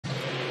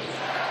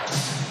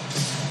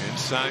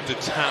side to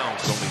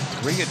Towns.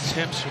 Only 3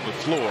 attempts from the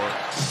floor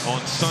on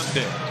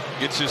Sunday.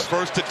 Gets his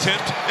first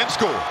attempt and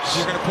scores.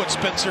 You're going to put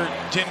Spencer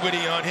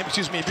Dinwiddie on him.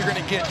 Excuse me. If you're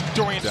going to get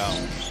Dorian down.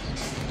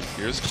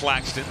 Here's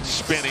Claxton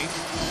spinning,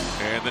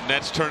 and the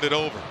Nets turned it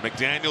over.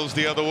 McDaniels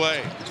the other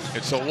way.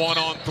 It's a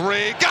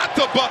 1-on-3. Got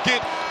the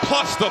bucket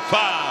plus the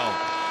foul.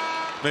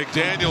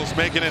 McDaniels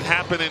making it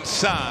happen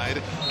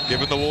inside,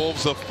 giving the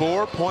Wolves a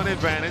 4-point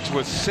advantage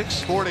with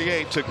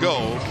 6:48 to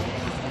go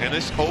in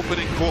this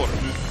opening quarter.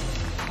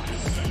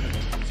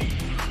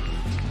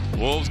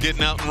 Wolves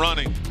getting out and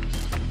running.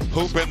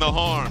 Hoop in the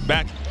horn.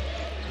 Back.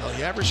 Well,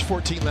 he averaged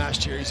 14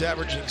 last year. He's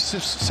averaging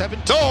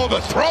 17. Oh, the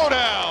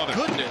throwdown.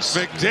 Goodness.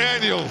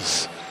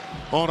 McDaniels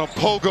on a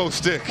pogo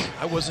stick.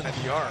 I wasn't at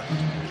the arc.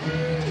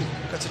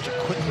 Got such a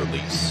quick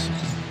release.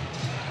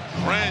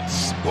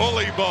 Prince,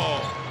 bully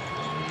ball.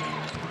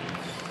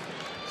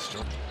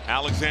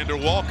 Alexander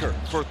Walker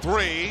for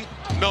 3.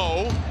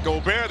 No.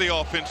 Gobert the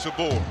offensive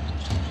board.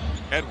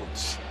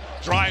 Edwards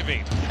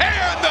driving.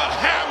 And the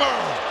hammer.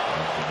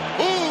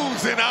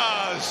 Oohs and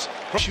ahs.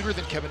 Shooter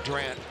than Kevin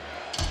Durant.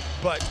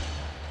 But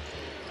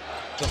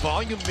the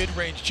volume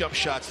mid-range jump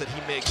shots that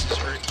he makes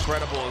are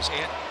incredible as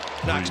Ant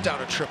knocks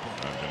down a triple.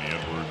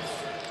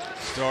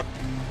 Start.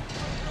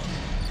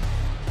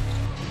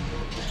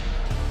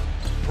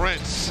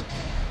 Prince.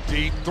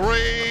 Deep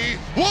 3.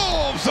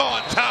 Wolves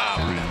on top.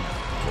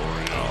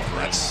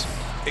 That's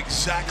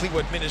exactly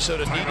what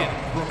Minnesota needed.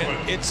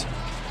 And it's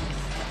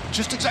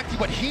just exactly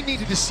what he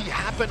needed to see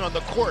happen on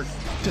the court.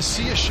 To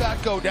see a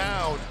shot go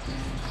down.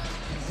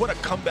 What a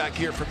comeback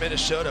here for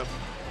Minnesota.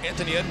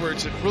 Anthony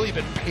Edwards had really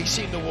been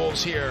pacing the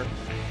Wolves here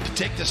to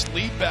take this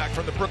lead back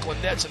from the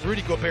Brooklyn Nets, and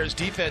Rudy Gobert's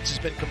defense has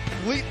been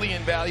completely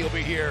invaluable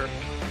here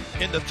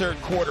in the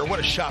third quarter. What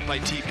a shot by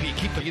TP.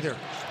 Keep it either.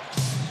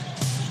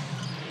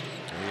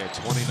 He had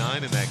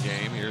 29 in that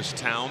game. Here's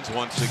Towns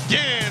once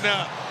again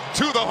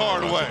to the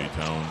hard way.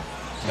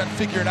 Got to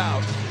figure it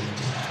out.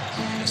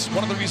 This is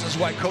one of the reasons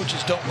why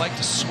coaches don't like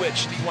to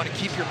switch. You want to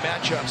keep your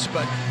matchups,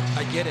 but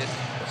I get it.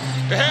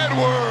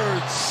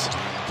 Edwards,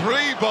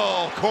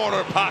 3-ball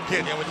corner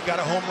pocket. Yeah, when you got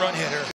a home run hitter.